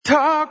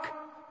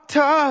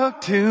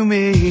Talk to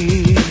me.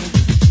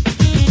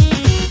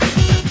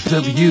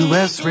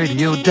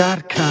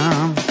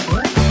 WSRadio.com.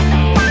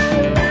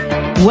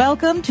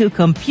 Welcome to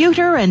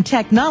Computer and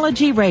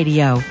Technology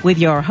Radio with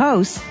your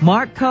hosts,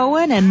 Mark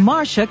Cohen and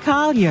Marcia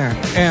Collier.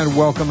 And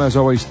welcome, as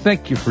always.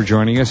 Thank you for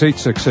joining us,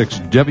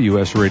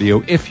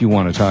 866-WS-Radio. If you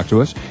want to talk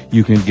to us,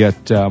 you can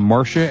get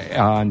Marcia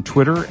on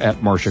Twitter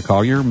at Marcia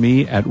Collier,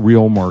 me at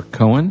Real Mark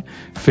Cohen.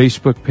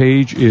 Facebook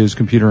page is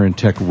Computer and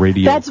Tech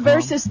Radio. That's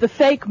versus the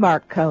fake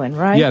Mark Cohen,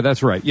 right? Yeah,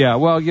 that's right. Yeah,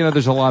 well, you know,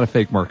 there's a lot of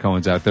fake Mark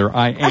Cohens out there.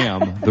 I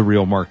am the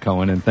real Mark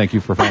Cohen, and thank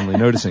you for finally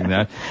noticing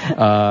that.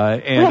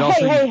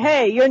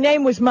 Hey, your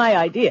name was my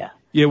idea.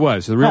 It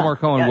was. The real Mark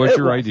Cohen was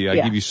your idea.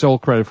 I give you sole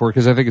credit for it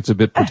because I think it's a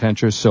bit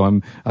pretentious,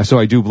 so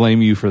I do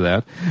blame you for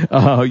that.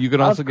 You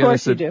can also get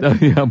us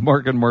at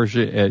Mark and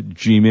Marcia at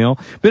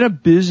Gmail. Been a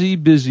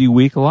busy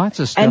week. Lots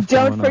of stuff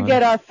going on. And don't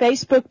forget our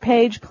Facebook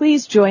page.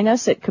 Please join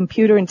us at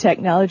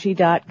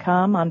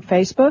computerandtechnology.com on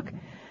Facebook.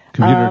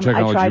 Computer and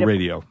Technology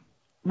Radio.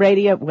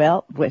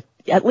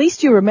 At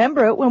least you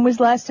remember it. When was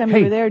the last time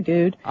you were there,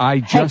 dude?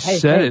 I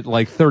just said it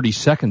like 30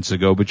 seconds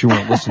ago, but you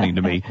weren't listening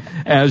to me,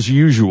 as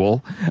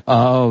usual.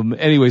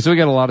 Anyway, so we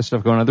got a lot of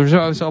stuff going on.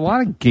 There's a lot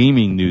of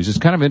gaming news. It's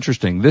kind of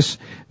interesting. This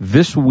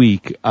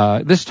week,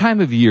 this time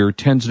of year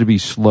tends to be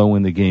slow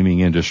in the gaming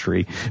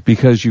industry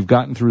because you've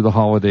gotten through the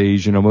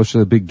holidays. You know, most of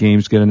the big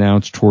games get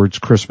announced towards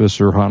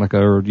Christmas or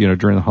Hanukkah or, you know,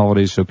 during the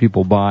holidays, so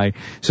people buy.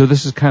 So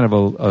this is kind of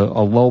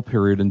a lull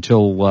period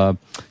until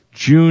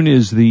June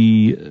is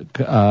the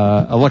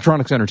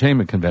Electronics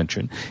Entertainment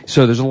Convention.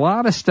 So there's a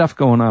lot of stuff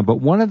going on, but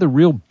one of the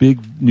real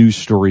big news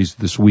stories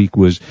this week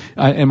was,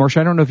 and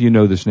Marcia, I don't know if you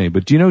know this name,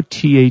 but do you know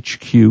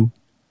THQ,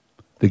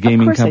 the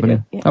gaming company? I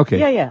do. Yeah.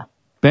 Okay. Yeah.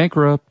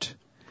 Bankrupt.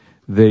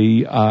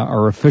 They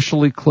are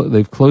officially,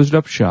 they've closed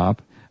up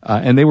shop.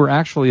 And they were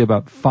actually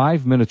about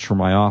 5 minutes from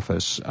my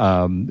office,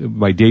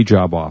 my day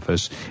job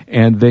office,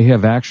 and they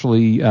have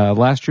actually,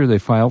 last year they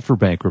filed for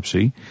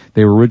bankruptcy.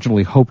 They were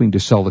originally hoping to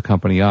sell the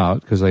company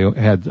out because they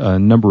had a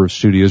number of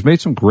studios,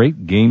 made some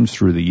great games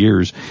through the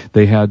years.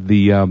 They had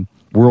the,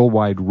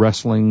 Worldwide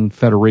Wrestling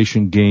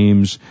Federation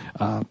games,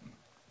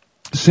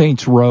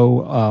 Saints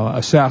Row,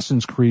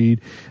 Assassin's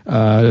Creed,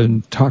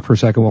 talk for a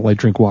second while I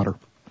drink water.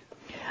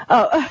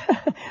 Oh,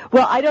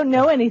 well, I don't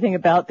know anything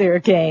about their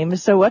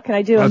games, so what can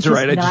I do? That's I'm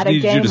right. I just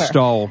needed you to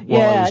stall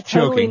while I was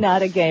choking. Totally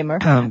not a gamer.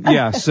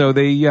 So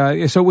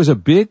they, so it was a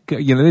big,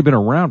 you know, they've been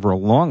around for a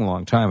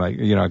long time.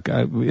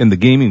 In the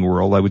gaming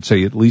world, I would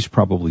say at least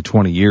probably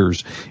 20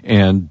 years.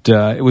 And,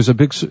 it was a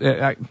big,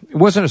 it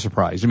wasn't a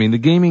surprise. I mean, the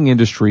gaming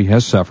industry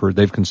has suffered.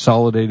 They've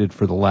consolidated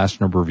for the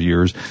last number of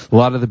years. A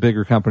lot of the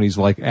bigger companies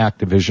like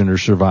Activision are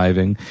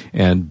surviving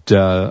and,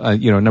 a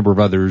number of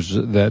others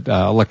that,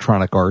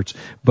 Electronic Arts.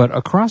 But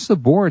across the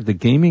board, the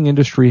gaming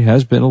industry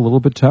has been a little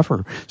bit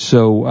tougher.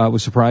 So I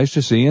was surprised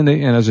to see, and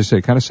as I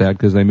say, kind of sad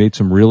because they made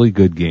some really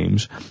good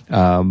games,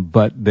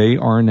 but they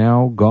are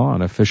now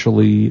gone,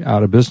 officially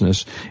out of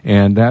business,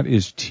 and that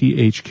is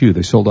THQ.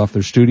 They sold off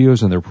their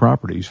studios and their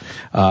properties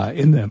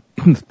in them.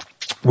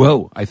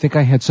 Whoa, I think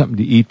I had something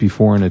to eat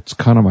before, and it's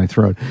caught on my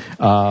throat.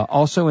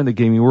 Also in the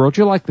gaming world,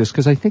 you like this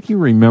because I think you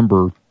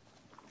remember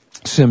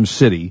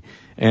SimCity.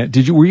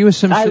 Were you a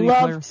SimCity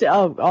player? I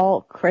loved,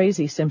 all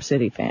crazy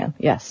SimCity fan,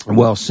 yes.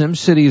 Well,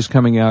 SimCity is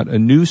coming out, a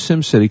new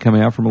SimCity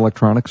coming out from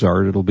Electronic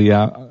Arts. It'll be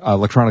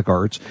Electronic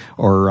Arts,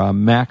 or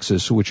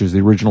Maxis, which is the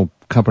original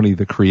company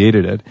that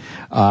created it.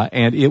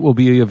 And it will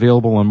be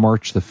available on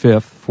March the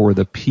 5th for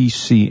the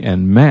PC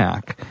and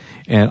Mac.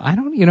 And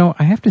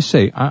I have to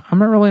say, I'm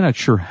not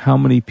sure how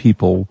many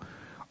people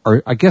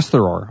I guess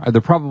there are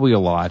probably a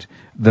lot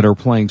that are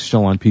playing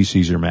still on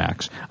PCs or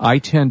Macs. I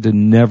tend to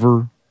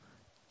never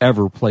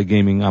ever play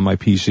gaming on my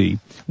PC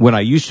when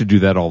I used to do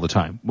that all the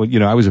time. Well,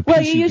 I was a PC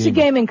Well, you use gamer. a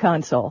gaming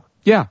console.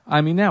 Yeah, I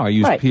mean now I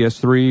use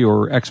PS3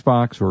 or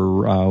Xbox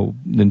or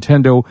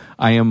Nintendo.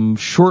 I am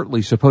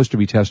shortly supposed to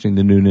be testing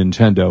the new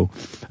Nintendo,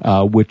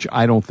 which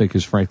I don't think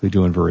is frankly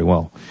doing very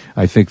well.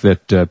 I think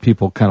that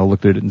people kind of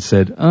looked at it and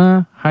said,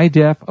 high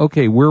def,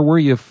 okay, where were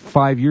you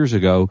 5 years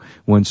ago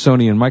when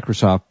Sony and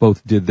Microsoft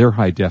both did their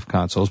high def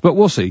consoles? But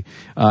we'll see.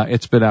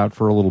 It's been out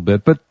for a little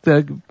bit. But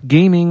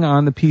gaming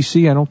on the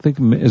PC, I don't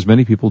think as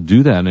many people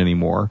do that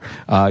anymore.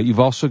 You've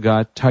also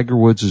got Tiger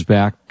Woods is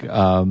back.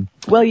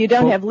 Well, you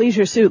don't have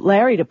Leisure Suit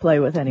Larry to play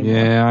with anymore.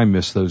 Yeah, I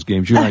miss those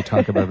games. You and I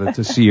talk about it,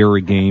 the Sierra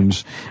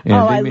games. And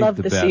I love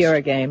the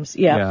Sierra games.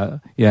 Yeah.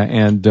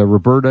 And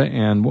Roberta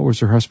and what was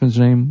her husband's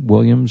name?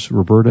 Williams,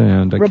 Roberta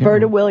and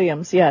Roberta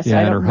Williams. Yes,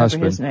 yeah, I don't and her remember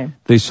husband. his name.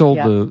 They sold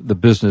the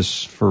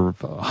business for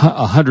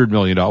 $100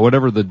 million,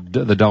 whatever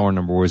the dollar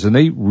number was, and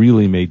they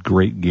really made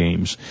great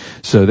games.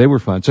 So they were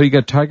fun. So you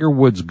got Tiger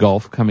Woods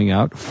Golf coming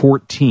out,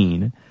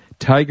 14.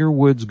 Tiger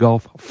Woods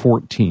Golf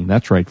 14.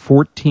 That's right,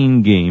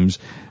 14 games.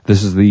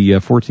 This is the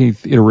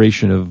 14th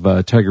iteration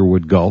of Tiger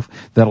Woods Golf.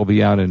 That'll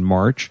be out in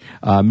March.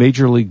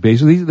 Major League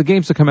Baseball. The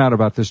games that come out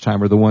about this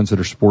time are the ones that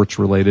are sports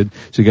related.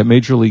 So you got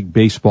Major League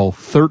Baseball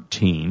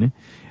 13.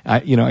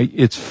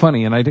 It's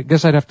funny, and I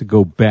guess I'd have to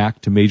go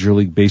back to Major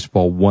League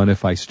Baseball 1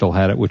 if I still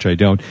had it, which I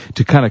don't,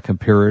 to kind of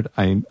compare it.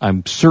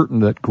 I'm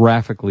certain that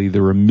graphically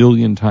they're a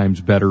million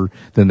times better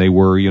than they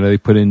were. They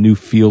put in new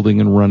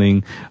fielding and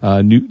running.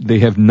 They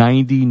have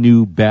 90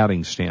 new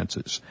batting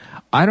stances.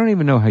 I don't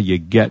even know how you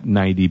get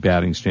 90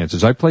 batting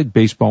stances. I played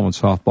baseball and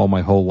softball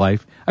my whole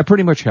life. I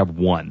pretty much have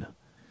one.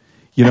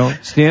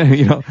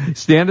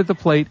 Stand at the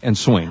plate and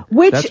swing.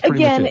 Which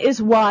again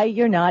is why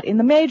you're not in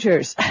the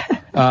majors.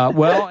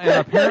 Well,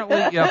 and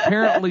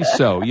apparently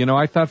so.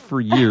 I thought for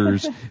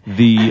years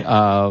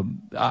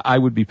I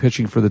would be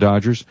pitching for the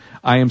Dodgers.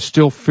 I am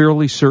still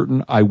fairly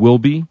certain I will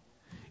be.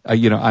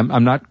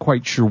 I'm not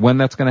quite sure when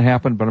that's going to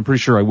happen, but I'm pretty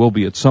sure I will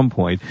be at some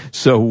point.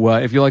 So,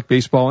 if you like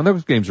baseball, and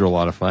those games are a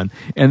lot of fun.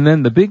 And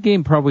then the big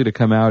game probably to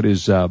come out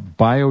is,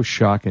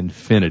 BioShock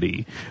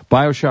Infinity.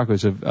 BioShock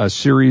was a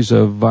series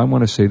of, I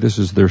want to say this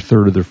is their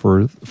third or their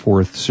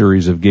fourth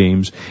series of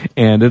games,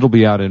 and it'll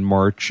be out in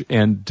March,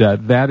 and,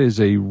 that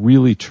is a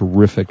really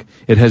terrific,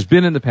 it has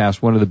been in the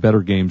past one of the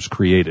better games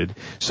created.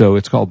 So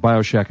it's called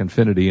BioShock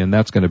Infinity, and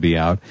that's going to be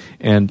out.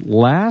 And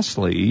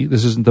lastly,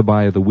 this isn't the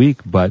buy of the week,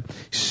 but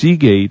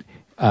Seagate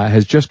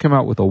has just come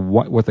out with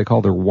what they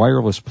call their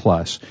Wireless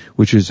Plus,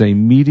 which is a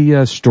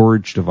media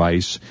storage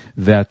device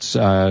that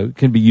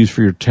can be used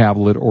for your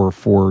tablet or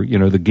for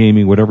the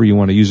gaming, whatever you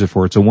want to use it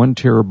for. It's a 1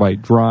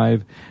 terabyte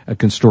drive. It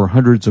can store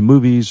hundreds of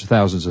movies,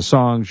 thousands of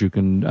songs. You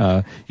can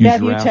use.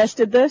 Have you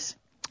tested this?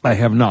 I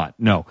have not.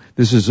 No,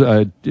 this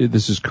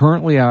is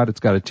currently out. It's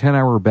got a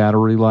 10-hour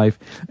battery life,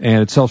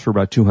 and it sells for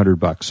about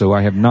 $200. So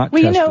I have not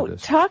tested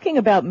this. Talking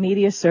about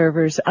media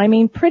servers,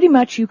 pretty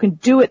much you can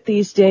do it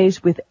these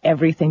days with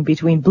everything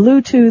between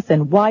Bluetooth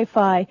and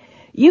Wi-Fi.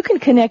 You can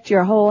connect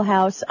your whole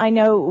house. I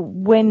know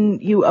when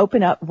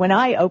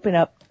I open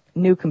up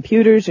new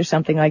computers or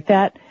something like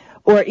that,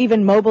 or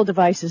even mobile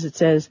devices, it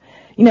says,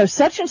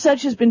 such and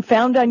such has been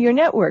found on your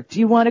network. Do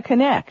you want to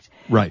connect?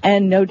 Right.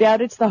 And no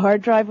doubt it's the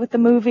hard drive with the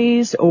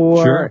movies,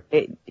 or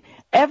sure.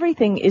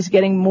 Everything is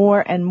getting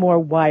more and more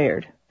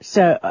wired.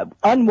 So,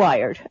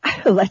 unwired.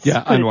 Let's put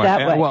it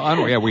that way.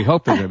 Well, we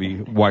hope they're going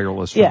to be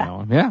wireless from now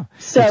on. Yeah.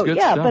 So,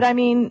 but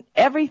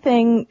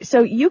everything,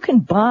 so you can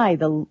buy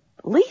the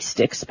least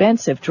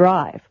expensive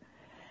drive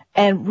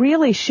and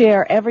really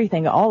share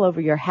everything all over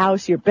your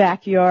house, your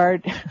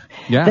backyard,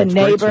 the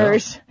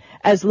neighbors.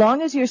 As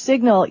long as your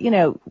signal,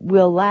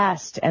 will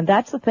last. And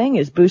that's the thing,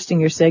 is boosting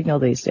your signal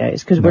these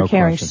days, because we're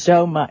carrying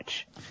so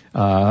much.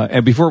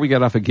 And before we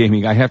get off of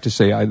gaming, I have to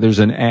say there's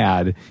an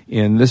ad,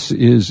 and this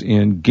is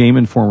in Game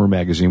Informer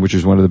magazine, which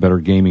is one of the better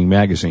gaming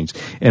magazines.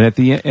 And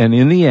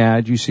in the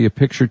ad, you see a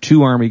picture,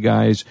 2 Army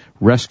guys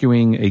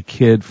rescuing a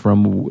kid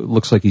from,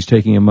 looks like he's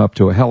taking him up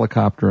to a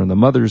helicopter, and the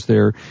mother's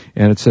there.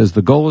 And it says,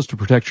 the goal is to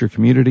protect your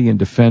community and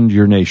defend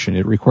your nation.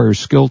 It requires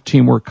skill,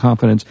 teamwork,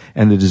 confidence,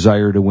 and the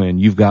desire to win.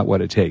 You've got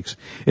what it takes.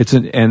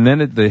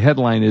 The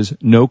headline is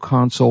no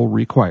console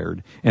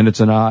required, and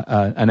it's an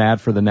ad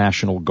for the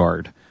National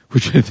Guard,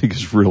 which I think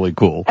is really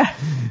cool.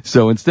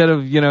 So instead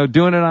of,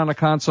 doing it on a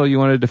console, you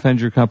want to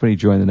defend your company,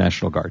 join the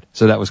National Guard.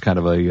 So that was kind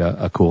of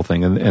a cool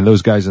thing. And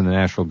those guys in the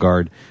National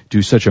Guard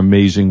do such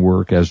amazing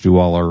work, as do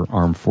all our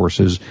armed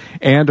forces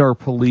and our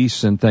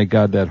police. And thank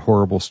God that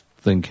horrible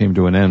thing came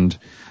to an end,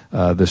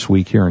 this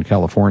week here in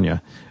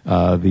California.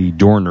 The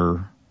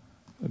Dorner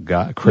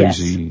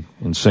crazy,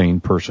 insane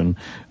person.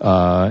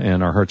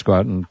 And our hearts go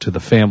out to the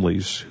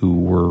families who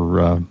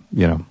were,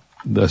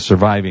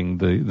 surviving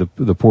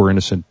the poor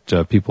innocent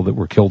people that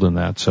were killed in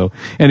that. So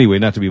anyway,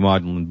 not to be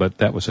maudlin, but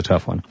that was a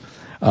tough one.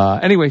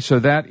 Anyway, so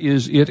that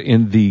is it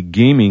in the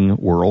gaming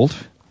world.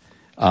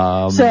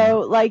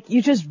 So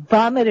you just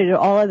vomited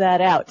all of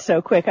that out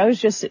so quick. I was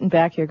just sitting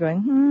back here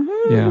going,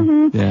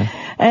 yeah.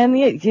 And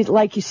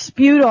you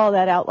spewed all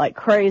that out like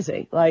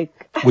crazy.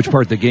 Which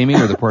part, the gaming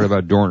or the part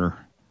about Dorner?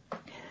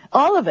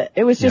 All of it.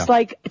 It was just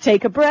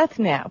take a breath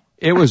now.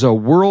 It was a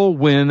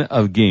whirlwind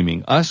of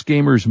gaming. Us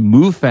gamers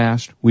move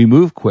fast, we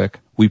move quick,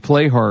 we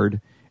play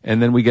hard,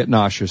 and then we get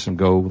nauseous and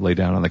go lay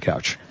down on the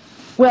couch.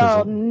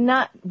 Well,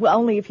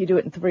 only if you do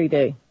it in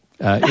 3D.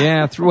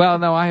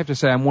 No, I have to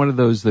say I'm one of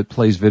those that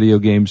plays video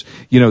games.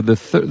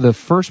 The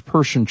first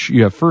person,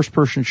 you have first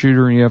person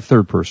shooter and you have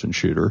third person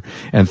shooter.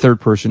 And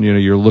third person,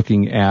 you're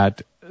looking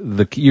at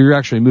you're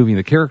actually moving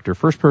the character.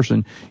 First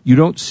person, you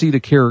don't see the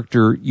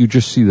character, you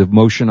just see the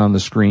motion on the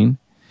screen.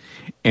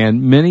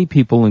 And many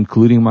people,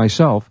 including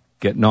myself,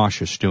 get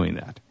nauseous doing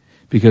that.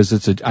 Because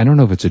I don't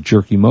know if it's a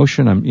jerky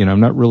motion, I'm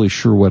not really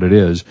sure what it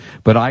is,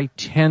 but I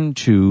tend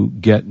to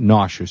get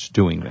nauseous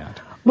doing that.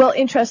 Well,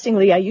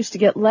 interestingly, I used to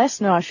get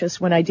less nauseous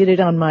when I did it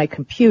on my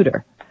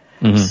computer.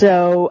 Mm-hmm.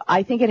 So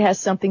I think it has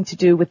something to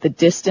do with the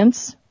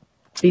distance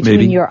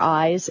between your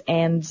eyes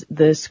and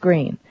the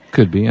screen.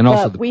 Could be. And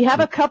also we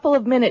have a couple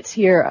of minutes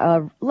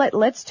here.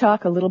 Let's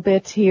talk a little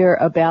bit here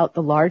about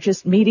the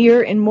largest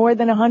meteor in more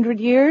than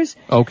 100 years.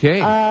 Okay.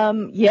 How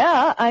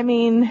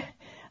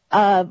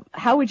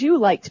would you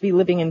like to be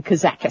living in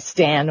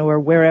Kazakhstan or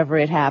wherever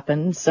it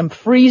happens, some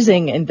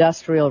freezing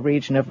industrial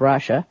region of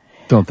Russia?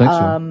 Don't think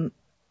so.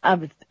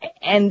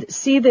 And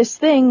see this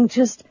thing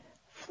just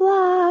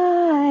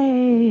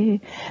fly.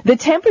 The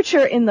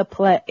temperature in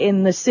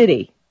the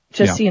city,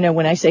 just so you know,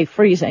 when I say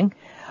freezing,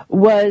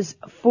 was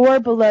 4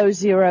 below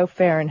 0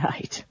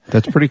 Fahrenheit.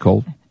 That's pretty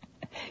cold.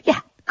 Yeah,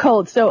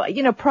 cold. So,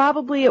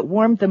 probably it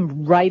warmed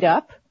them right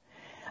up.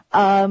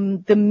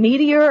 The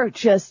meteor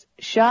just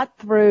shot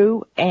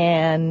through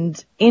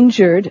and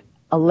injured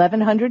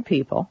 1,100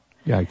 people.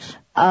 Yikes.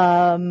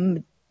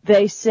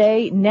 They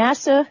say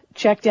NASA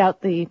checked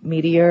out the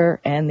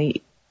meteor and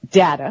the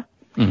data.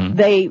 Mm-hmm.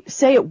 They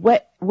say it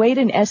weighed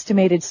an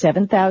estimated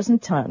 7,000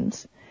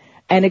 tons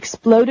and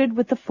exploded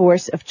with the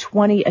force of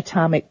 20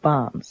 atomic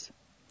bombs.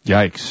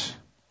 Yikes.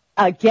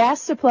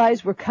 Gas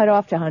supplies were cut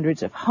off to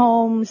hundreds of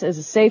homes as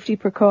a safety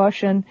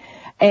precaution.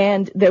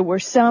 And there were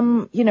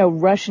some,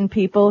 Russian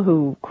people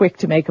who, quick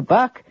to make a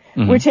buck,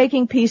 were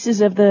taking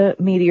pieces of the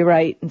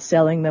meteorite and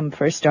selling them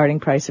for a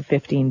starting price of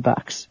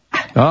 $15.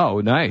 Oh,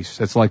 nice.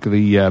 That's like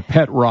the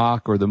pet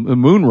rock or the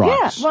moon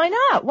rocks. Yeah, why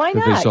not? Why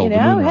not?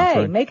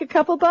 Hey, make a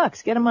couple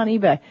bucks. Get them on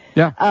eBay.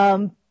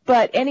 Yeah.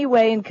 But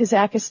anyway, in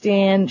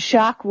Kazakhstan,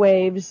 shock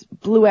waves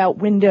blew out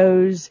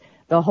windows,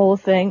 the whole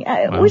thing.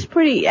 It was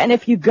pretty. And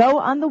if you go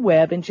on the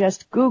web and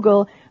just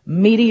Google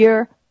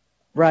meteor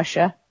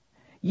Russia,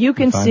 you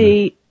can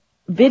see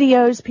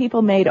videos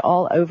people made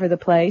all over the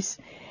place.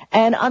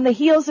 And on the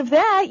heels of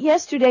that,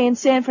 yesterday in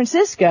San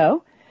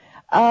Francisco,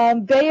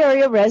 Bay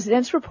Area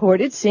residents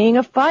reported seeing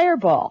a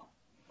fireball.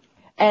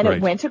 And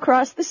it went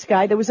across the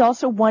sky. There was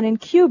also one in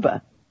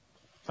Cuba.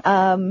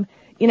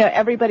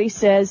 Everybody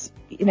says,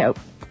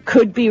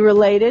 could be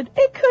related.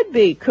 It could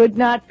be, could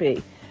not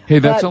be. Hey,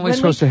 that's only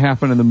supposed to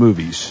happen in the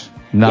movies.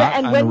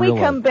 And when we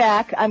come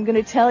back, I'm going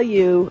to tell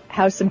you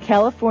how some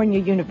California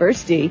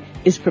university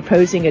is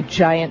proposing a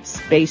giant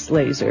space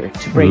laser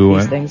to break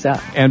these things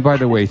up. And by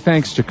the way,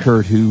 thanks to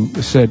Kurt, who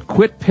said,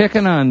 quit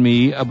picking on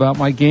me about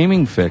my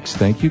gaming fix.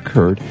 Thank you,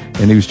 Kurt.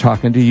 And he was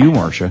talking to you,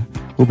 Marcia.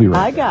 We'll be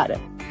right back. I got it.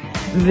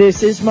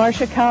 This is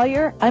Marcia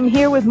Collier. I'm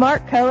here with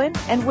Mark Cohen,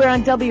 and we're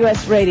on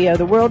WS Radio,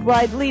 the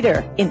worldwide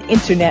leader in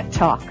Internet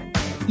talk.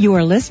 You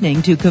are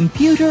listening to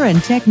Computer and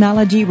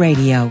Technology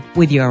Radio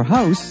with your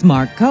hosts,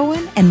 Mark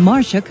Cohen and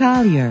Marcia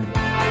Collier.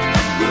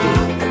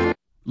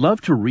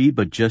 Love to read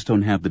but just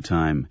don't have the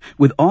time?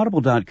 With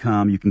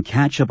Audible.com, you can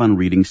catch up on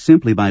reading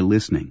simply by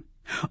listening.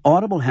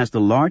 Audible has the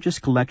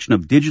largest collection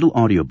of digital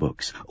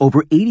audiobooks,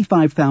 over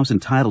 85,000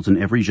 titles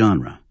in every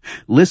genre.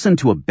 Listen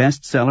to a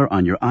bestseller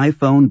on your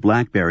iPhone,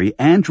 BlackBerry,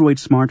 Android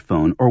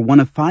smartphone, or one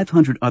of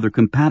 500 other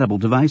compatible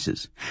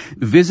devices.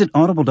 Visit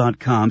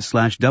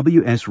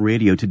audible.com/WS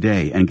Radio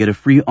today and get a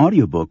free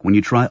audiobook when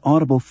you try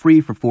Audible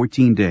free for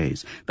 14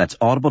 days. That's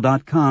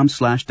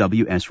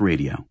audible.com/WS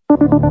Radio.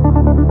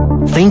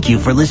 Thank you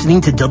for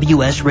listening to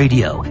WS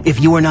Radio. If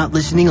you are not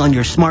listening on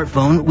your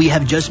smartphone, we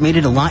have just made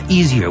it a lot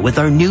easier with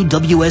our new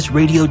WS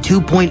Radio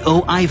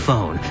 2.0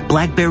 iPhone,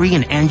 BlackBerry,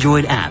 and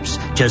Android apps.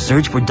 Just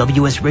search for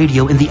WS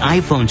Radio in the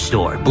iPhone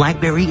store,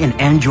 BlackBerry,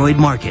 and Android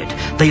market.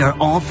 They are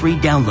all free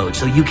downloads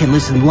so you can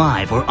listen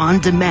live or on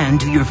demand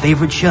to your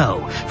favorite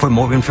show. For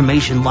more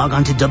information, log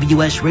on to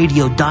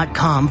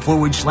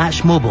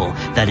WSRadio.com/mobile.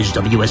 That is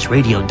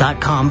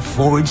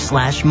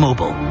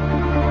WSRadio.com/mobile.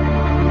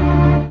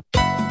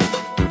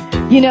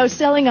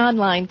 Selling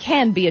online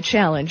can be a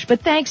challenge,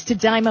 but thanks to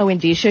Dymo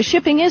Indicia,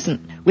 shipping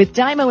isn't. With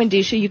Dymo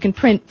Indicia, you can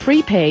print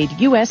prepaid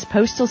U.S.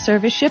 Postal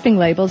Service shipping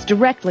labels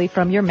directly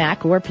from your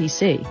Mac or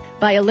PC.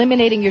 By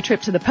eliminating your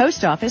trip to the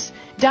post office,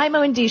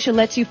 Dymo Indicia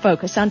lets you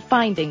focus on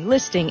finding,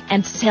 listing,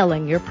 and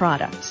selling your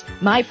products.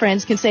 My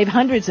friends can save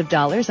hundreds of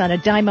dollars on a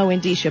Dymo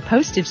Indicia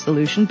postage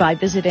solution by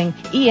visiting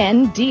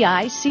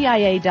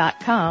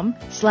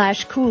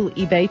endicia.com/cool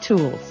eBay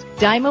tools.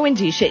 Dymo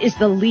Indicia is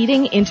the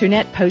leading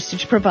internet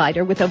postage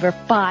provider with over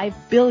 $5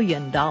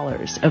 billion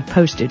of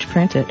postage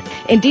printed.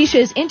 Indicia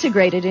is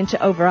integrated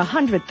into over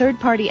 100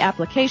 third-party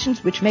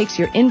applications, which makes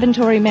your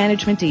inventory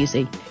management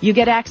easy. You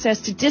get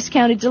access to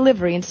discounted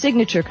delivery and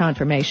signature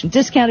confirmation,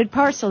 discounted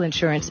parcel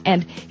insurance,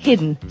 and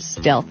hidden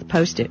stealth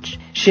postage.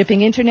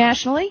 Shipping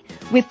internationally?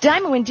 With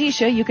Dymo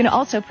Indicia, you can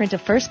also print a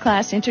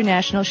first-class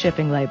international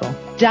shipping label.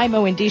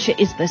 Dymo Indicia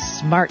is the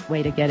smart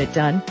way to get it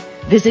done.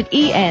 Visit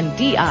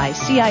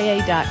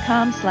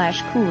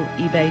endicia.com/cool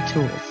eBay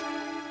tools.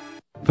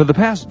 For the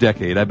past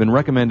decade, I've been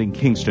recommending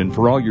Kingston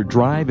for all your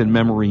drive and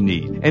memory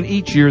need, and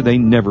each year they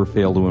never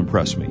fail to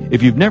impress me.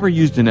 If you've never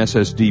used an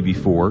SSD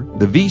before,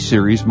 the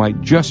V-Series might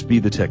just be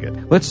the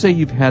ticket. Let's say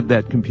you've had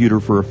that computer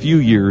for a few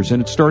years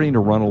and it's starting to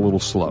run a little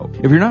slow.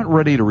 If you're not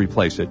ready to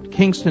replace it,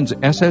 Kingston's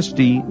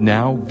SSD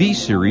Now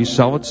V-Series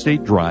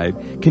solid-state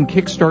drive can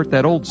kickstart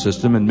that old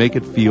system and make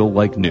it feel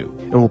like new.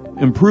 It'll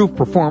improve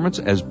performance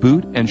as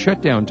boot and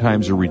shutdown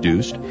times are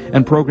reduced,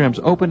 and programs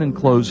open and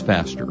close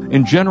faster.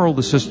 In general,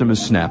 the system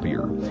is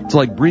snappier. It's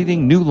like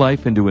breathing new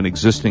life into an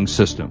existing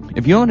system.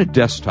 If you own a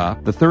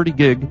desktop, the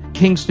 30-gig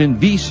Kingston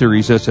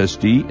V-Series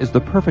SSD is the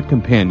perfect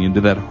companion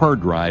to that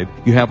hard drive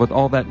you have with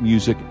all that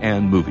music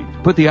and movies.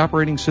 Put the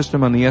operating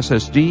system on the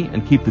SSD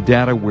and keep the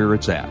data where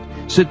it's at.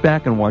 Sit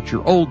back and watch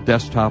your old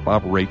desktop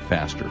operate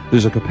faster.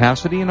 There's a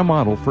capacity and a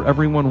model for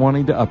everyone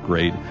wanting to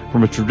upgrade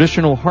from a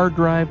traditional hard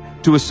drive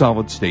to a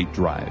solid-state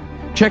drive.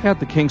 Check out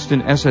the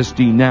Kingston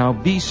SSD Now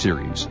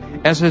V-Series.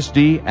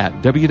 SSD at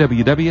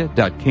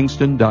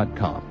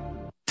www.kingston.com.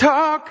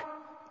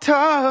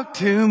 Talk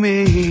to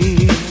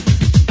me.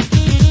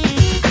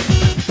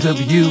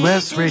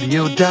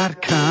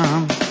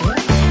 WSRadio.com.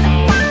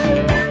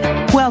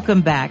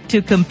 Welcome back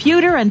to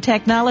Computer and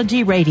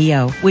Technology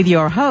Radio with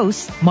your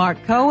hosts,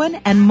 Mark Cohen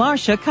and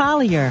Marcia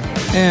Collier.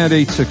 And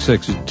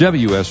 866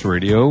 WS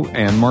Radio,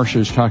 and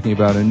Marcia's talking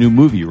about a new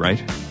movie,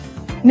 right?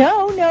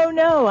 No.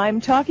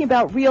 I'm talking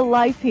about real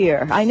life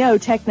here. I know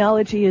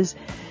technology is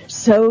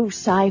so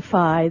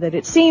sci-fi that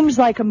it seems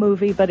like a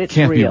movie, but it's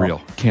Can't real. be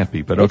real. Can't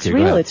be, but okay. It's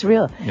real. It's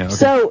real. Yeah, okay.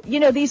 So,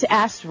 these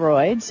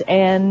asteroids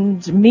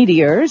and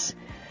meteors,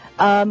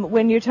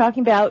 when you're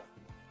talking about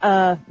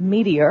a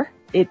meteor,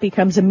 it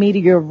becomes a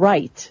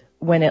meteorite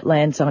when it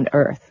lands on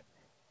Earth.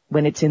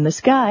 When it's in the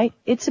sky,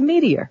 it's a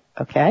meteor,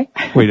 okay?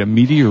 Wait, a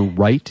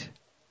meteorite?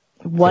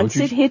 Once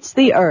it hits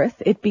the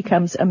Earth, it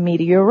becomes a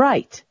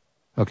meteorite.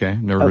 Okay,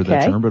 never heard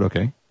that term, but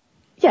okay.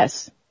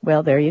 Yes.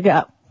 Well, there you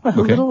go. A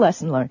little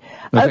lesson learned.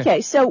 Okay,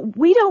 so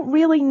we don't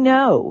really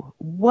know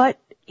what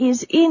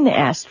is in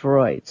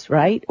asteroids,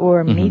 right?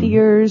 Or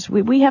meteors.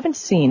 We haven't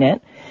seen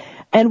it.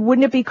 And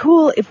wouldn't it be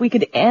cool if we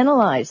could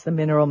analyze the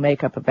mineral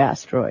makeup of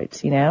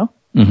asteroids, And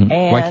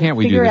why can't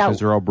we do that? Because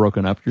they're all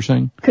broken up, you're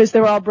saying? Because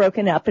they're all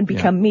broken up and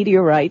become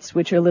meteorites,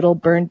 which are little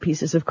burned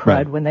pieces of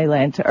crud when they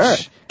land to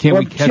Earth. Can't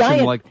we catch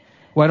them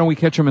why don't we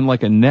catch them in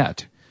like a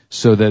net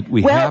so that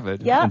we have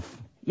it?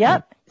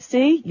 Yep.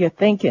 See, you're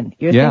thinking.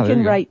 You're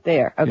thinking right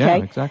there. Okay. Yeah,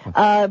 exactly.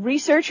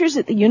 Researchers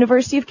at the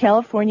University of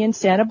California in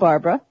Santa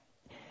Barbara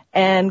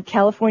and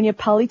California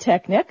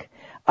Polytechnic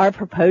are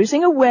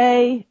proposing a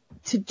way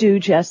to do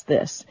just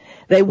this.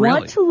 They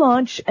want to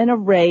launch an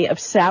array of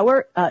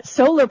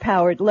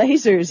solar-powered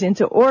lasers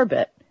into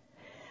orbit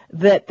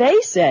that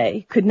they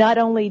say could not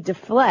only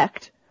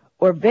deflect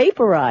or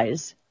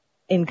vaporize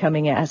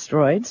incoming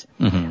asteroids,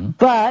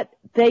 but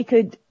they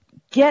could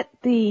get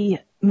the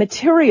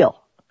material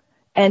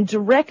and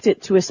direct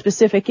it to a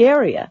specific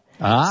area.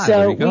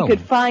 So we could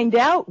find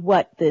out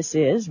what this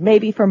is,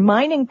 maybe for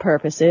mining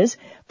purposes,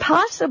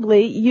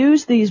 possibly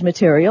use these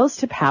materials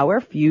to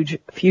power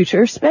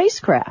future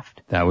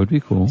spacecraft. That would be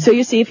cool. So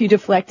you see, if you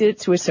deflected it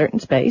to a certain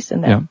space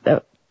and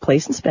the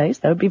place in space,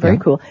 that would be very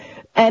cool.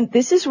 And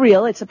this is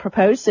real. It's a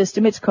proposed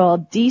system. It's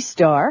called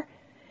D-STAR,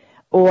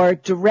 or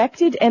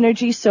Directed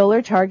Energy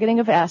Solar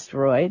Targeting of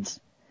Asteroids.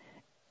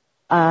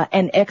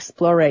 And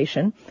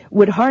exploration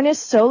would harness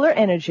solar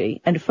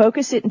energy and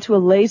focus it into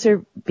a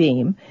laser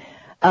beam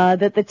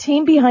that the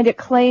team behind it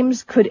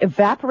claims could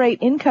evaporate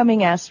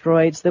incoming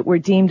asteroids that were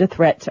deemed a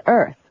threat to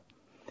Earth.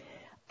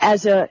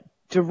 As a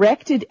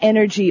directed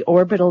energy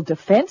orbital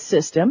defense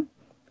system,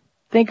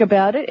 think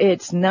about it,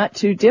 it's not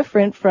too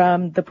different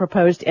from the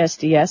proposed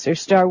SDS or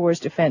Star Wars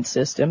defense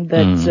system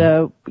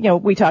that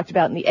we talked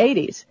about in the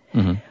 80s.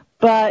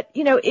 But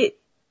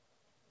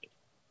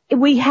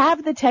we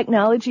have the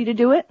technology to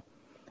do it.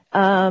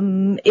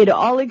 It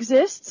all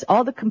exists.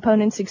 All the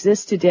components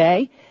exist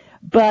today,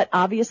 but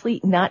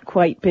obviously not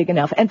quite big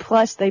enough. And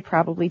plus, they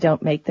probably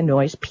don't make the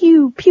noise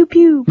pew, pew,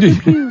 pew, pew,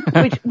 pew,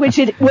 which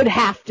it would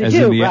have to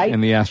right? In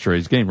the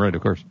asteroids game, right,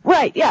 of course.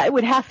 Right, yeah, it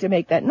would have to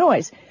make that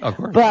noise. Of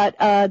course. But,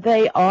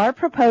 they are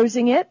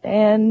proposing it,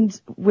 and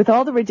with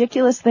all the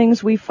ridiculous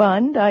things we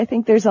fund, I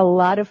think there's a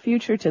lot of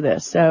future to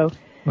this. So,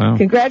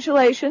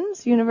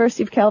 congratulations,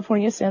 University of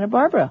California, Santa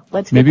Barbara.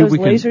 Let's get those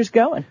lasers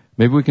going.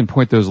 Maybe we can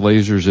point those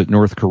lasers at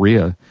North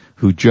Korea,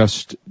 who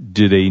just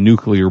did a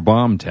nuclear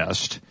bomb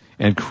test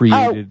and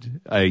created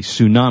a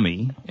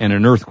tsunami and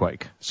an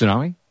earthquake.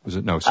 Tsunami? Was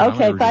it? No, tsunami.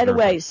 Okay, by the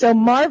way, so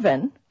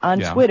Marvin on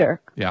Twitter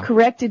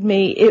corrected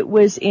me. It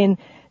was in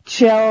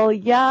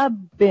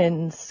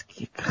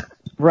Chelyabinsk,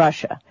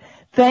 Russia.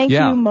 Thank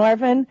you,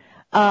 Marvin.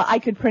 I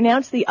could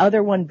pronounce the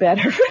other one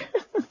better.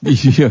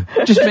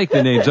 Just make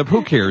the names up.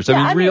 Who cares?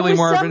 I mean, really,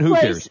 Marvin, who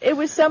cares? It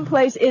was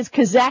someplace, is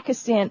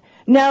Kazakhstan.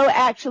 No,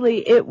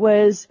 actually, it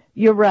was,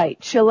 you're right,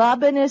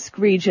 Chelyabinsk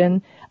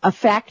region, a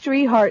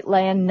factory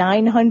heartland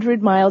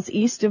 900 miles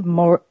east of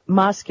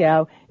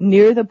Moscow,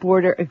 near the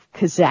border of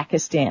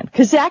Kazakhstan.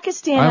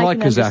 Kazakhstan, I like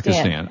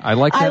Kazakhstan. I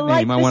like that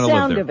name. I want to live there. I like the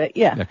sound of it,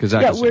 yeah.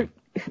 Kazakhstan. Yeah, we're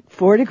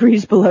 4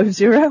 degrees below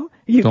zero.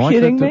 You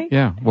kidding me?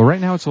 Yeah. Well, right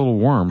now it's a little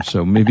warm,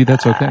 so maybe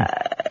that's okay.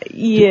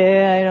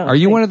 I don't Are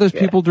you one of those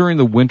people during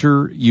the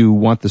winter you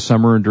want the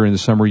summer, and during the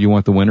summer you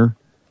want the winter?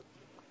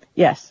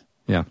 Yes.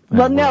 Yeah.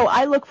 Well, no,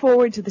 I look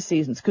forward to the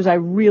seasons because I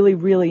really,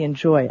 really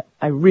enjoy it.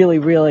 I really,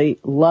 really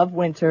love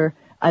winter.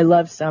 I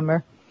love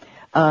summer.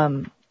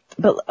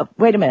 But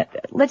wait a minute.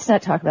 Let's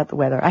not talk about the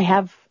weather. I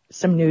have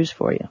some news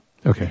for you.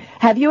 Okay.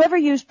 Have you ever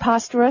used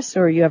Posterous,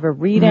 or you ever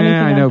read anything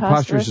on I know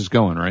Posterous? Posterous is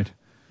going, right?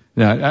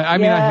 No, I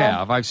mean, I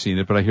have. I've seen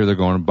it, but I hear they're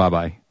going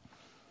bye-bye.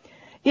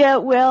 Yeah,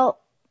 well,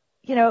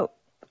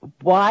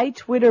 why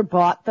Twitter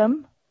bought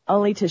them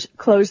only to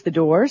close the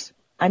doors?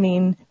 I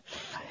mean,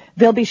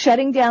 they'll be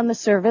shutting down the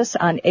service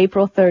on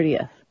April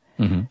 30th.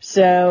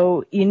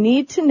 So you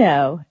need to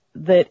know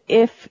that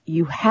if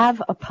you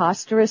have a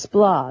Posterous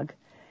blog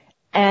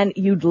and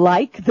you'd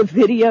like the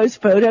videos,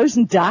 photos,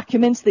 and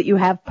documents that you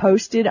have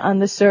posted on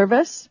the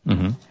service,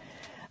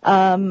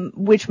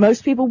 which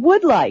most people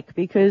would like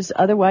because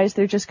otherwise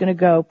they're just going to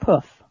go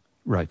poof.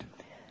 Right.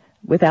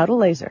 Without a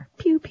laser.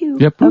 Pew, pew.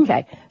 Yep.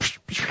 Okay.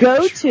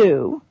 Go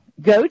to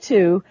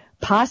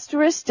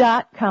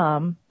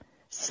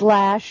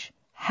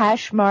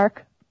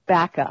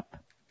posterous.com/hashmark-backup.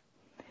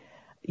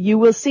 You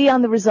will see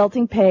on the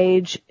resulting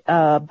page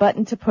a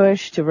button to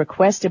push to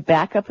request a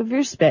backup of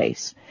your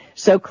space.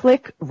 So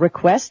click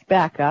Request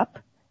Backup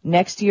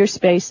next to your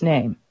space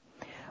name.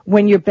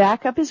 When your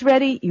backup is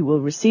ready, you will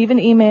receive an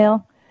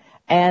email,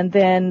 and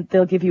then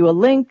they'll give you a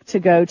link to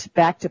go to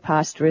back to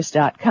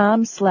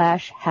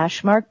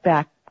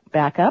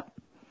posterous.com/hashmark-backup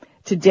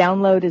to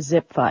download a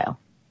zip file.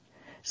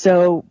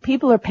 So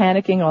people are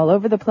panicking all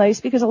over the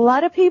place because a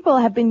lot of people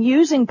have been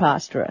using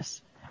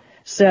Posterous.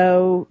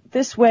 So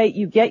this way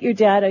you get your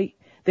data.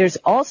 There's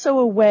also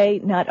a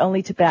way not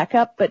only to back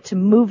up, but to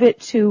move it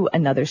to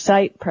another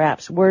site,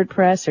 perhaps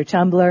WordPress or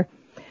Tumblr.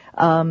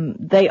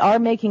 They are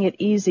making it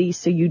easy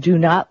so you do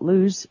not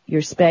lose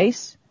your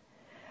space.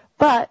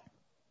 But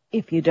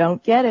if you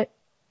don't get it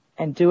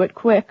and do it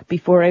quick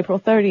before April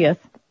 30th,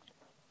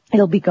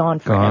 it'll be gone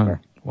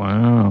forever.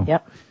 Wow.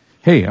 Yep.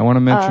 Hey, I want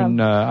to mention,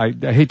 I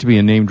hate to be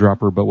a name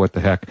dropper, but what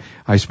the heck.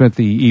 I spent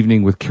the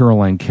evening with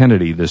Caroline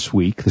Kennedy this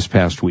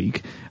past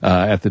week,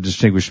 at the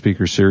Distinguished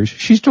Speaker Series.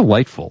 She's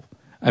delightful.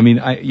 I mean,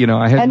 I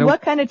had And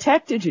what kind of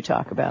tech did you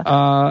talk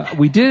about?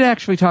 We did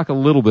actually talk a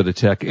little bit of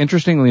tech.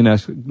 Interestingly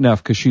enough,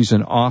 because she's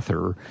an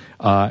author,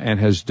 and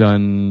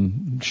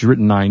she's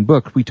written 9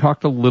 books. We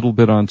talked a little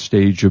bit on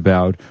stage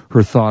about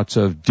her thoughts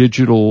of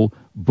digital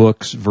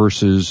books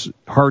versus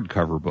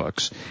hardcover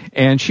books.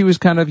 And she was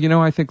kind of,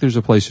 I think there's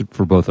a place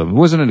for both of them. It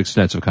wasn't an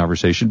extensive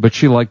conversation, but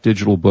she liked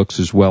digital books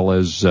as well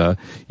as,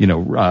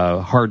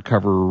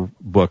 hardcover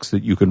books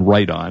that you can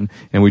write on.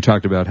 And we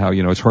talked about how,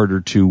 it's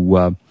harder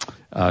to,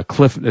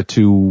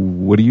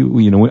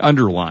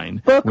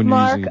 underline.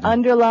 Bookmark,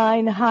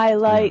 underline,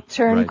 highlight,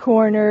 turn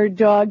corner,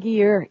 dog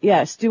ear.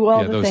 Yes, do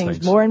all the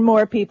things. More and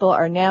more people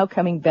are now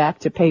coming back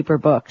to paper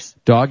books.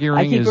 Dog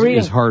earing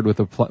is hard with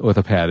a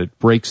pad. It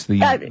breaks the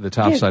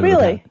top side of the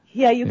pad.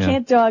 Yeah, you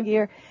can't dog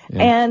ear.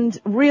 Yeah. And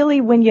really,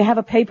 when you have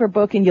a paper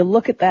book and you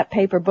look at that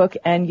paper book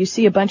and you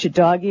see a bunch of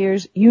dog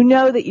ears, you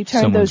know that you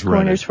turned those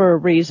corners for a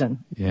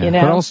reason. Yeah.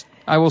 But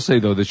I will say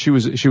though that she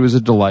was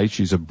a delight.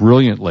 She's a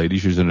brilliant lady.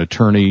 She's an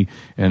attorney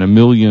and a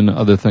million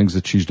other things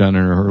that she's done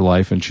in her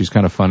life, and she's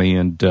kind of funny.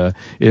 And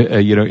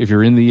if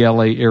you're in the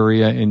LA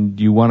area and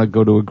you want to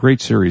go to a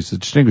great series, the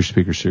Distinguished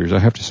Speaker Series, I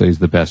have to say is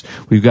the best.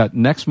 We've got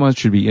next month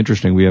should be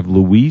interesting. We have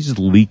Louise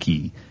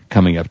Leakey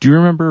coming up. Do you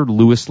remember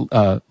Louis?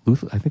 I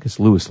think it's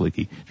Louis Leakey.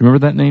 Do you remember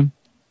that name?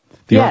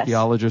 The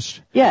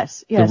archaeologist?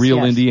 Yes. The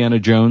real Indiana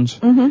Jones?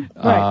 Mm-hmm.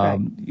 Right.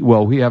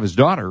 Well, we have his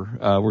daughter.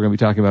 We're going to be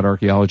talking about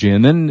archaeology.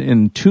 And then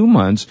in 2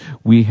 months,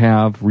 we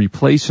have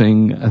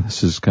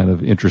this is kind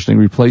of interesting,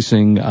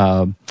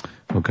 I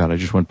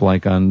just went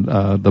blank on,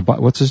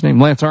 what's his name?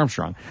 Lance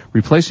Armstrong.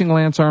 Replacing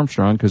Lance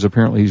Armstrong, because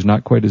apparently he's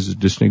not quite as a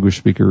distinguished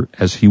speaker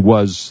as he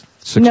was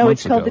 6 months ago. No,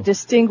 it's called the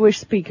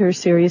Distinguished Speaker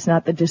Series,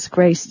 not the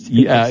Disgraced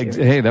Speaker Series.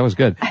 Hey, that was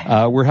good.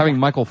 We're having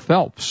Michael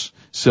Phelps,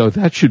 so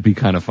that should be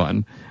kind of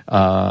fun.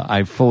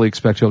 I fully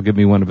expect he'll give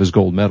me one of his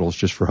gold medals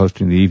just for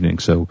hosting the evening,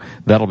 so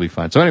that'll be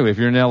fun. So anyway, if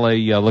you're in LA,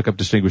 look up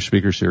Distinguished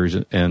Speaker Series,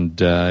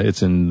 and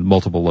it's in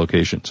multiple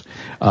locations.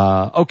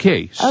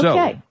 Okay.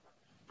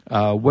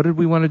 What did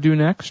we want to do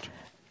next?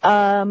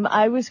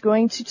 I was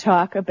going to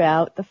talk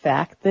about the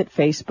fact that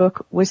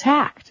Facebook was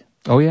hacked.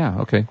 Oh,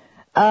 yeah, okay.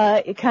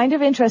 Kind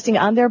of interesting.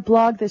 On their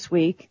blog this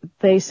week,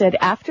 they said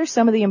after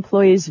some of the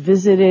employees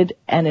visited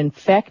an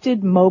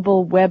infected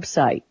mobile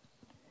website,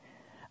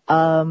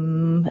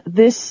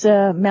 this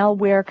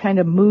malware kind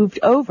of moved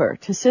over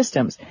to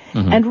systems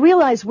and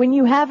realized when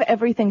you have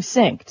everything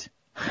synced,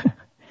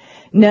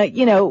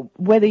 now,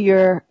 whether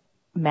you're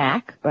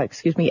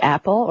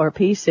Apple or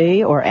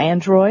PC or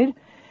Android,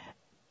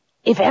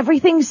 if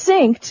everything's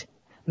synced,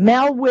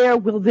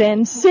 malware will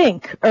then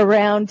sync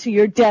around to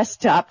your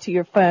desktop, to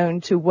your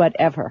phone, to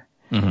whatever.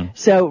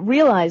 So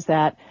realize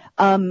that.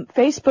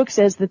 Facebook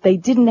says that they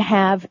didn't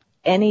have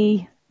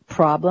any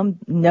problem.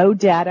 No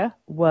data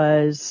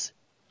was,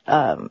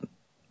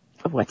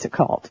 what's it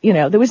called?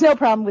 There was no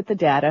problem with the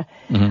data.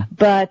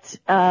 But,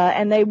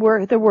 and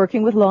they're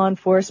working with law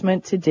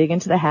enforcement to dig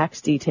into the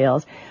hack's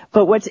details.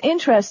 But what's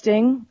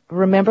interesting,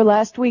 remember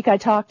last week I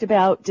talked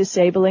about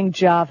disabling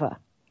Java.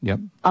 Yep.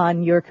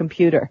 On your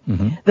computer.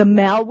 The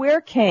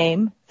malware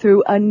came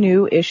through a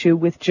new issue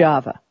with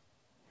Java.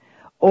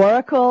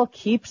 Oracle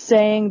keeps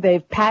saying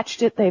they've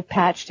patched it,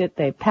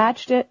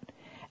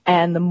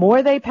 and the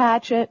more they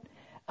patch it,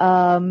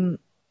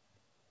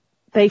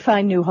 they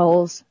find new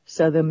holes,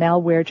 so the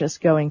malware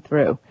just going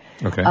through.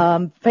 Okay.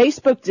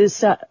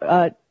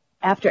 Facebook,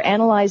 after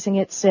analyzing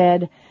it,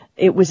 said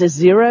it was a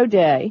 0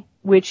 day,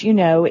 which,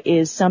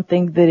 is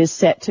something that is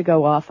set to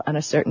go off on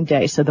a certain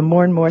day. So the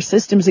more and more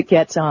systems it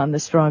gets on, the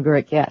stronger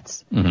it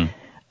gets. And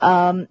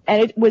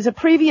it was a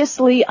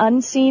previously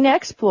unseen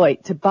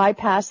exploit to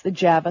bypass the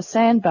Java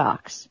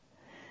sandbox.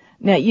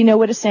 Now, you know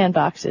what a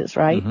sandbox is,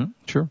 right? Mm-hmm.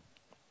 Sure.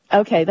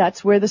 Okay,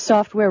 that's where the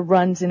software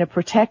runs in a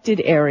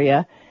protected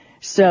area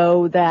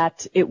so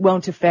that it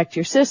won't affect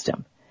your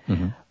system.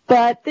 Mm-hmm.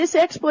 But this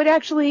exploit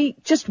actually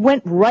just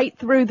went right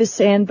through the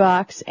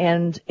sandbox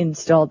and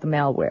installed the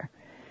malware.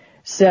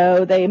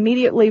 So they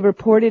immediately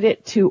reported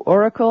it to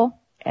Oracle,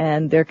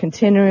 and they're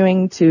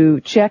continuing to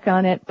check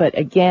on it. But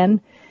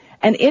again,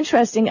 and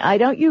interesting, I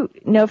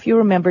don't know if you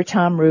remember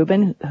Tom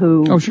Rubin,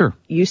 who sure.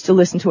 used to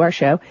listen to our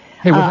show.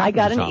 Hey, what I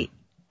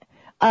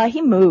got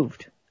he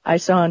moved. I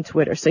saw on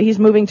Twitter. So he's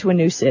moving to a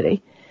new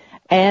city.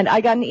 And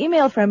I got an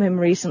email from him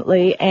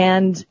recently,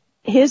 and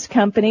his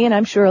company, and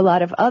I'm sure a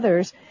lot of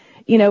others,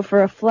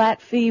 for a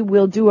flat fee,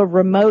 will do a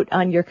remote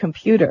on your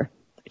computer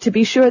to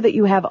be sure that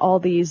you have all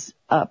these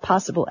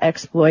possible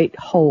exploit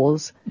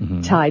holes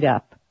tied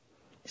up.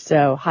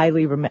 So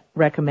highly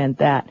recommend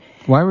that.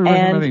 Why are we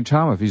recommending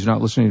Tom if he's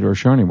not listening to our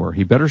show anymore?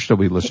 He better still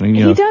be listening.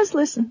 He does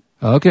listen.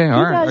 Okay,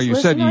 all right. You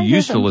said you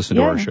used to listen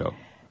to our show.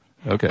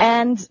 Okay.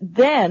 And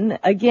then,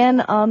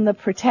 again, on the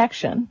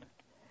protection,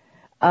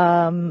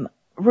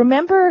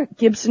 remember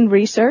Gibson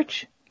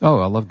Research? Oh,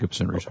 I love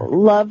Gibson Research.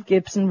 Love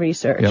Gibson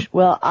Research. Yep.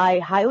 Well, I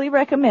highly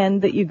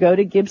recommend that you go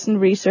to Gibson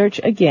Research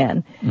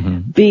again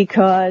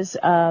because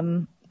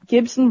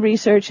Gibson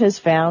Research has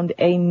found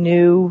a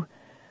new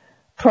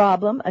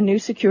problem, a new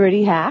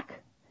security hack.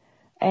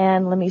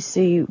 And let me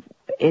see,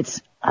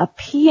 it's a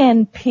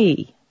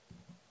PNP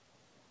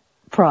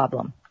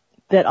problem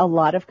that a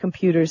lot of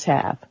computers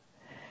have.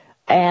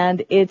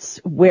 And it's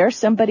where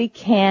somebody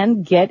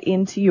can get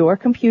into your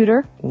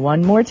computer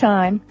one more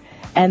time.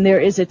 And there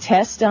is a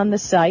test on the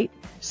site.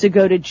 So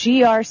go to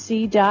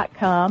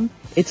grc.com.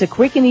 It's a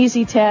quick and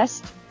easy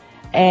test.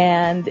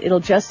 And it'll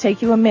just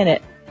take you a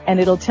minute. And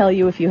it'll tell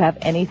you if you have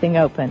anything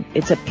open.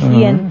 It's a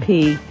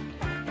PNP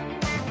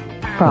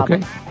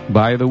problem. Okay.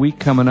 Buy of the week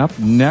coming up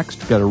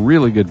next. Got a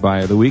really good buy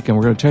of the week. And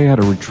we're going to tell you how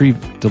to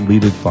retrieve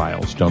deleted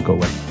files. Don't go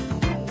away.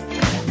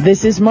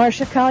 This is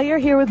Marcia Collier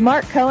here with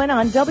Mark Cohen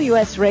on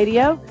WS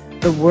Radio,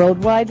 the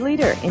worldwide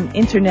leader in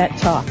Internet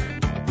talk.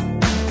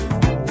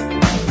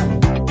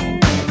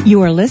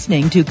 You are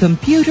listening to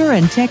Computer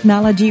and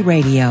Technology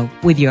Radio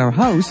with your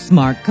hosts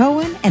Mark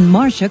Cohen and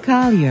Marcia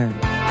Collier.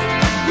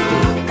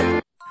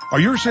 Are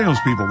your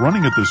salespeople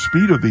running at the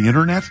speed of the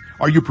Internet?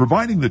 Are you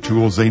providing the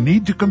tools they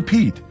need to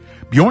compete?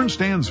 Bjorn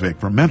Stansvik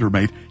from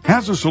MentorMate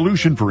has a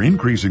solution for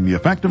increasing the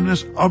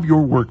effectiveness of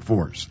your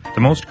workforce.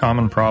 The most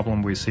common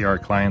problem we see our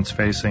clients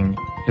facing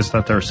is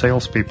that their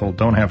salespeople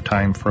don't have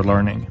time for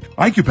learning.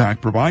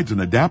 IQPAC provides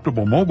an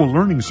adaptable mobile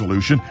learning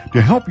solution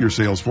to help your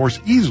sales force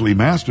easily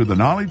master the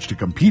knowledge to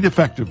compete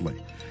effectively.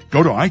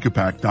 Go to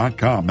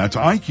IQPAC.com, that's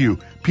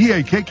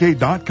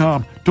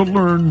IQPAKK.com to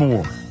learn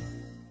more.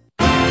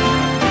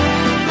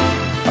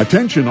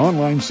 Attention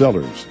online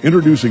sellers,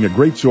 introducing a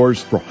great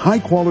source for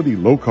high-quality,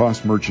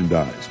 low-cost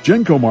merchandise.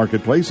 Genco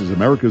Marketplace is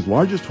America's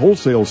largest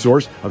wholesale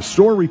source of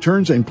store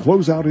returns and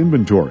closeout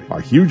inventory.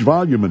 Our huge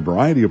volume and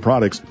variety of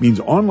products means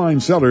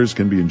online sellers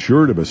can be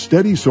ensured of a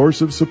steady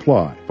source of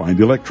supply. Find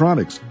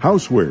electronics,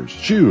 housewares,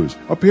 shoes,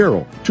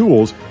 apparel,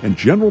 tools, and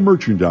general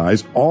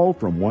merchandise all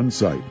from one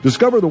site.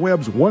 Discover the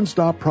web's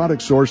one-stop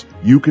product source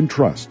you can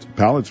trust.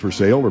 Pallets for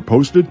sale are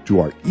posted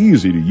to our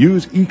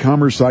easy-to-use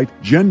e-commerce site,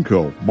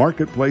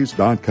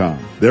 GencoMarketplace.com.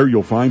 There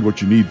you'll find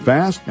what you need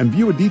fast and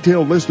view a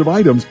detailed list of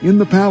items in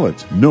the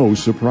pallets. No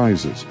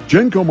surprises.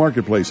 Genco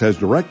Marketplace has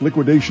direct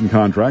liquidation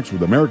contracts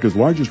with America's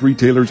largest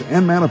retailers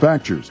and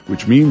manufacturers,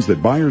 which means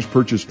that buyers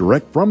purchase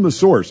direct from the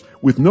source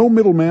with no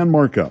middleman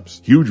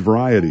markups. Huge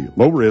variety,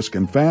 low risk,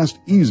 and fast,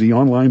 easy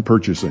online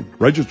purchasing.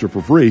 Register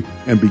for free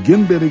and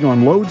begin bidding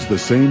on loads the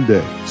same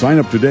day. Sign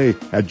up today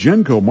at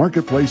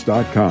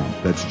GencoMarketplace.com.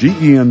 That's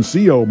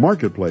GENCO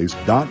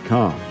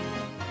Marketplace.com.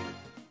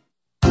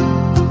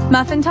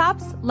 Muffin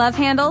tops, love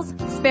handles,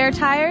 spare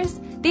tires,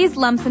 these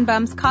lumps and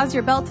bumps cause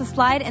your belt to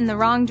slide in the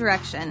wrong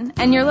direction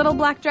and your little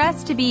black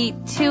dress to be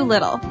too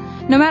little.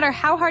 No matter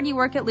how hard you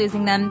work at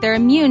losing them, they're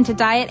immune to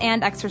diet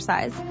and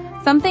exercise.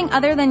 Something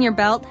other than your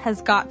belt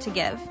has got to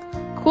give.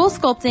 Cool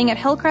Sculpting at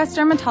Hillcrest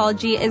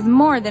Dermatology is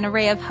more than a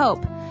ray of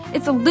hope.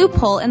 It's a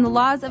loophole in the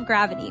laws of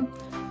gravity.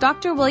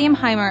 Dr. William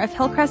Heimer of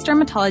Hillcrest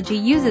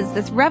Dermatology uses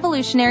this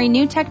revolutionary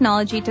new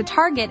technology to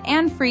target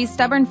and freeze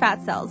stubborn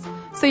fat cells,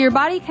 so your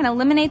body can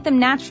eliminate them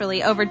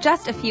naturally over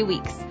just a few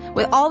weeks,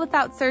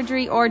 without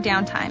surgery or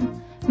downtime.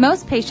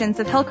 Most patients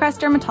of Hillcrest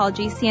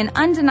Dermatology see an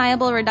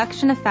undeniable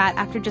reduction of fat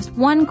after just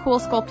one Cool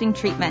Sculpting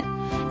treatment.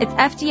 It's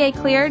FDA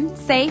cleared,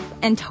 safe,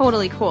 and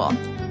totally cool.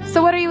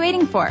 So what are you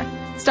waiting for?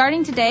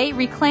 Starting today,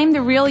 reclaim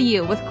the real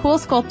you with Cool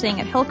Sculpting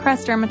at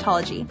Hillcrest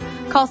Dermatology.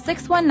 Call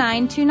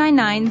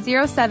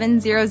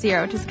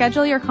 619-299-0700 to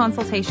schedule your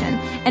consultation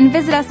and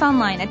visit us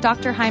online at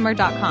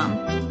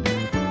drheimer.com.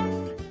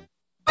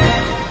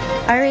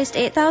 I raised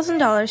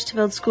 $8,000 to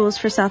build schools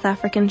for South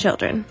African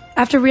children.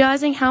 After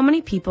realizing how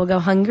many people go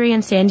hungry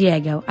in San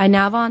Diego, I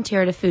now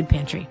volunteer at a food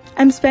pantry.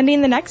 I'm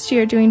spending the next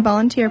year doing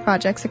volunteer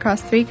projects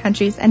across 3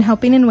 countries and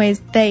helping in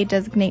ways they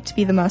designate to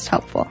be the most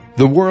helpful.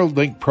 The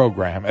WorldLink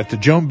program at the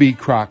Joan B.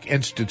 Kroc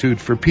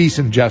Institute for Peace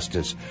and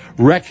Justice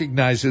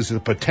recognizes the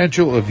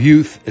potential of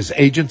youth as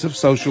agents of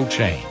social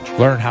change.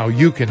 Learn how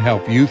you can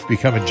help youth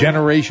become a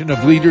generation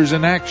of leaders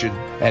in action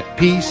at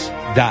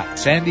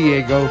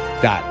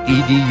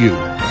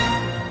peace.sandiego.edu.